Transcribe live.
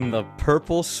In the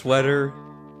purple sweater,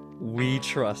 we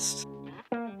trust.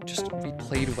 We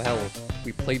played well.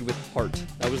 We played with heart.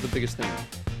 That was the biggest thing.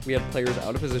 We had players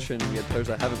out of position. We had players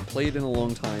that haven't played in a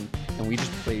long time, and we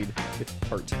just played with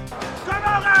heart. Come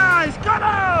on, guys! Come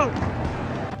on!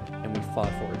 And we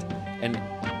fought for it. And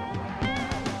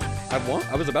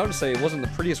I was about to say it wasn't the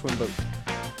prettiest win, but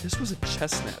this was a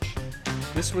chess snatch.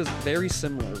 This was very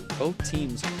similar. Both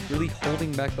teams really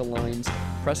holding back the lines,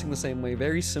 pressing the same way,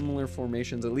 very similar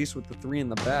formations, at least with the three in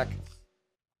the back.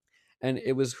 And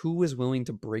it was who was willing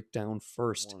to break down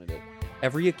first.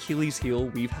 Every Achilles heel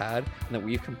we've had and that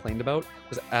we've complained about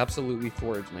was absolutely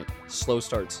thwarted tonight. Slow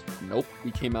starts. Nope,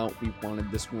 we came out, we wanted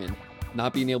this win.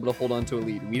 Not being able to hold on to a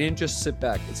lead. We didn't just sit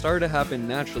back. It started to happen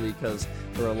naturally because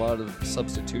there were a lot of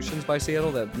substitutions by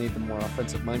Seattle that made them more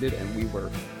offensive-minded, and we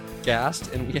were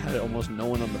gassed, and we had almost no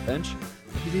one on the bench.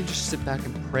 We didn't just sit back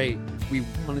and pray. We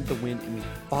wanted the win, and we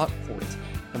fought for it.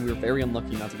 And we were very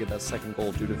unlucky not to get that second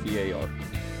goal due to VAR.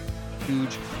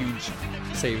 Huge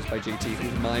saves by JT,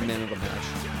 who's my man of the match,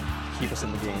 to keep us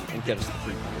in the game and get us the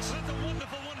 3 points.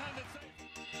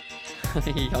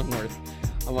 Youngworth.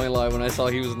 I'm not gonna lie, when I saw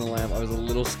he was in the lamp, I was a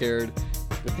little scared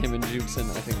with him and Jukesen.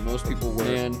 I think most people were.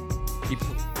 And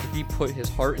he put his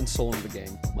heart and soul into the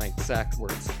game. My exact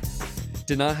words.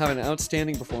 Did not have an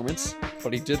outstanding performance,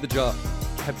 but he did the job.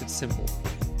 Kept it simple.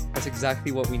 That's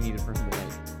exactly what we needed from him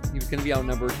tonight. He was going to be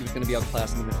outnumbered. He was going to be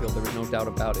outclassed in the midfield. There was no doubt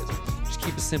about it. Just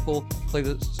keep it simple.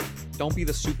 Don't be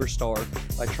the superstar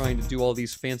by trying to do all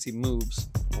these fancy moves.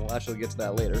 We'll actually get to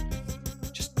that later.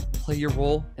 Just play your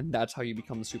role, and that's how you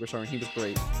become the superstar, and he was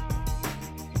great.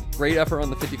 Great effort on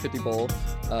the 50-50 ball,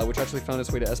 which actually found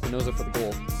its way to Espinoza for the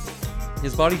goal.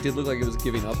 His body did look like it was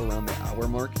giving up around the hour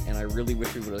mark, and I really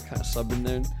wish we would have kind of subbed him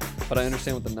then, but I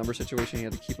understand with the number situation, he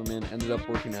had to keep him in, ended up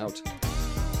working out.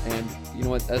 And you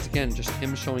know what, that's again, just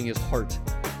him showing his heart.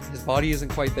 His body isn't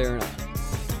quite there, and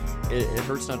it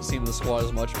hurts not to see him in the squad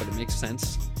as much, but it makes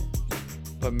sense.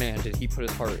 But man, did he put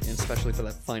his heart in, especially for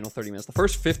that final 30 minutes. The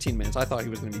first 15 minutes, I thought he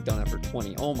was going to be done after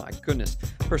 20. Oh my goodness.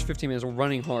 First 15 minutes,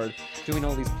 running hard, doing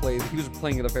all these plays. He was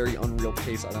playing at a very unreal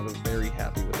pace, and I was very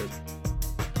happy with it.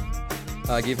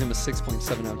 I gave him a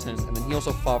 6.7 out of 10, and then he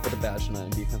also fought for the badge tonight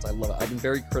in defense. I love it. I've been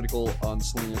very critical on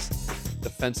Salinas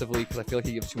defensively because I feel like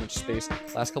he gives too much space.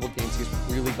 Last couple of games, he's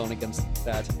really gone against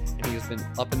that, and he has been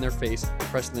up in their face,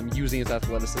 pressing them, using his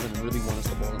athleticism, and really won us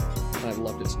the ball, and I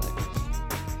loved it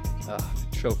tonight.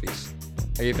 Trophies.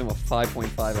 I gave him a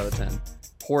 5.5 out of 10.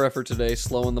 Poor effort today,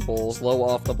 slow in the ball, slow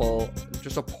off the ball,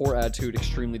 just a poor attitude,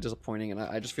 extremely disappointing, and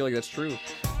I just feel like that's true.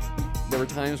 There were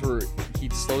times where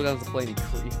he'd slow down the play and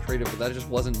he'd creative, but that just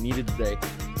wasn't needed today.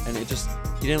 And he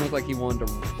didn't look like he wanted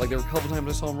to, like there were a couple times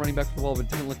I saw him running back for the ball, but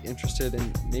didn't look interested,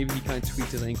 and maybe he kind of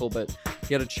tweaked his ankle, but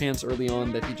he had a chance early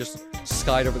on that he just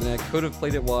skied over the net, could have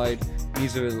played it wide,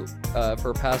 either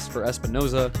for a pass for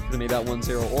Espinoza, could have made that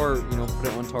 1-0, or, put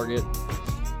it on target.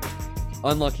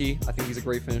 Unlucky. I think he's a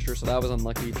great finisher, so that was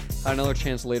unlucky. Had another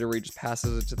chance later where he just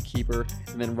passes it to the keeper,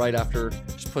 and then right after,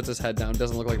 just puts his head down,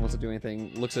 doesn't look like he wants to do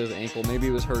anything, looks at his ankle, maybe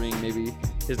it was hurting, maybe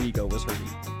his ego was hurting.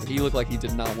 But he looked like he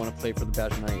did not want to play for the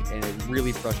badge tonight, and it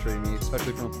really frustrated me,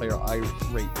 especially from a player I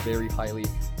rate very highly.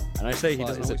 And I say he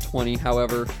is at 20,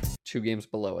 however, 2 games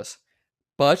below us.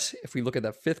 But if we look at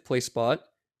that 5th place spot,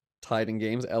 tied in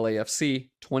games,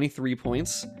 LAFC, 23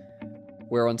 points.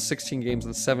 We're on 16 games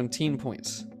and 17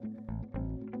 points.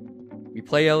 We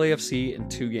play LAFC in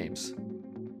 2 games.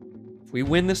 If we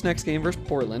win this next game versus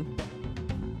Portland,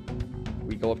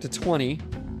 we go up to 20.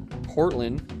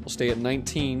 Portland will stay at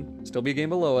 19, still be a game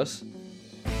below us.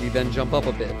 We then jump up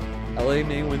a bit. LA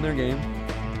may win their game.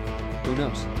 Who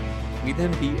knows? We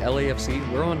then beat LAFC.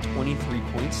 We're on 23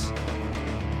 points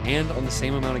and on the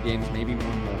same amount of games, maybe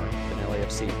one more than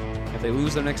LAFC. If they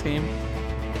lose their next game,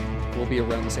 we'll be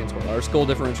around the same score. Our goal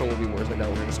differential will be worse. I doubt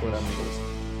we're going to score that many goals.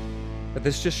 But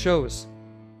this just shows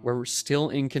where we're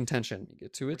still in contention. You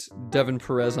get to it. Devin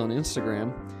Perez on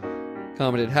Instagram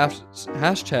commented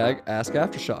hashtag Ask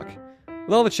Aftershock.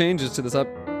 With all the changes to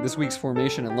this week's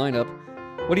formation and lineup,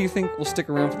 what do you think will stick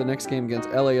around for the next game against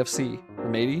LAFC?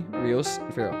 Ramadi, Rios,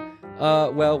 and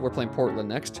Fierro. Well, we're playing Portland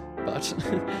next, but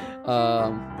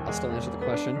I'll still answer the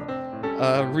question.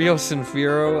 Rios and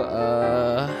Fierro,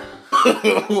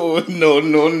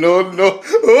 no.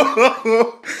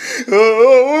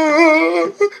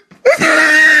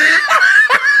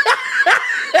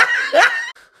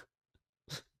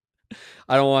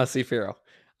 I don't want to see Fierro.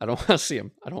 I don't want to see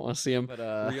him. But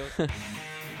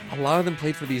a lot of them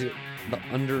played for the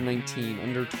under 19,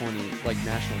 under 20, like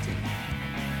national team.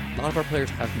 A lot of our players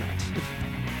have not.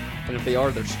 And if they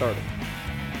are, they're starting.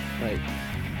 Right?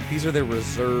 These are their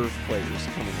reserve players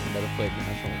coming in that have played at the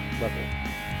national level.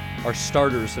 our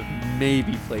starters have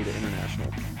maybe played at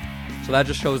international. So that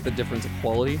just shows the difference of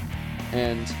quality,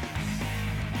 and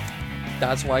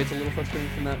that's why it's a little frustrating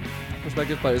from that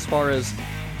perspective. But as far as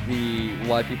the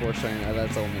why people are saying that,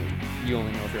 that's only you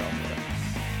only know if you're out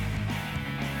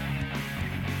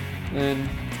there. And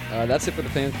that's it for the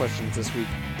fan questions this week.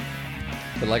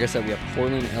 But like I said, we have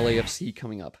Portland LAFC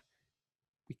coming up.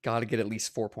 We got to get at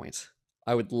least 4 points.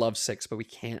 I would love 6, but we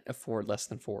can't afford less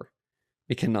than 4.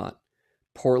 We cannot.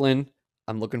 Portland,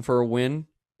 I'm looking for a win,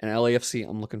 and LAFC,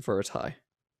 I'm looking for a tie.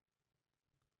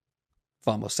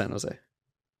 Vamos, San Jose.